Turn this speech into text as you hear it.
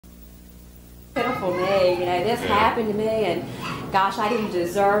for me. You know, this happened to me, and gosh, I didn't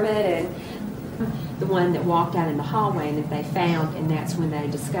deserve it. And the one that walked out in the hallway, and that they found, and that's when they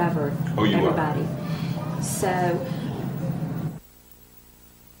discovered everybody. So.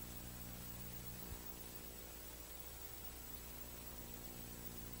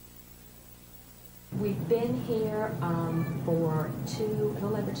 We've been here for a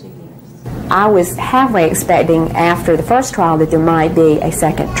little over 2 years. I was halfway expecting after the first trial that there might be a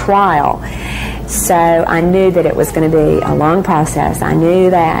second trial. So I knew that it was going to be a long process. I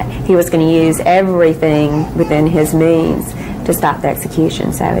knew that he was going to use everything within his means to stop the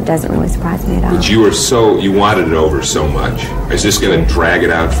execution. So it doesn't really surprise me at all. But you wanted it over so much. Is this going to drag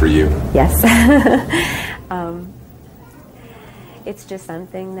it out for you? Yes. It's just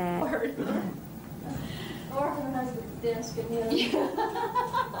something that... Or her husband's desk and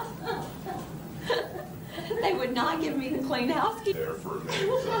They would not give me the clean housekeeper. There for a minute.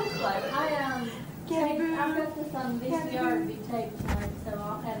 I've got this on VCR to be taped tonight, so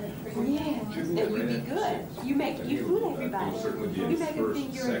I'll have it for you. Yeah, and you'd be good. You fool everybody. You make them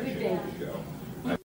think you're a good dad.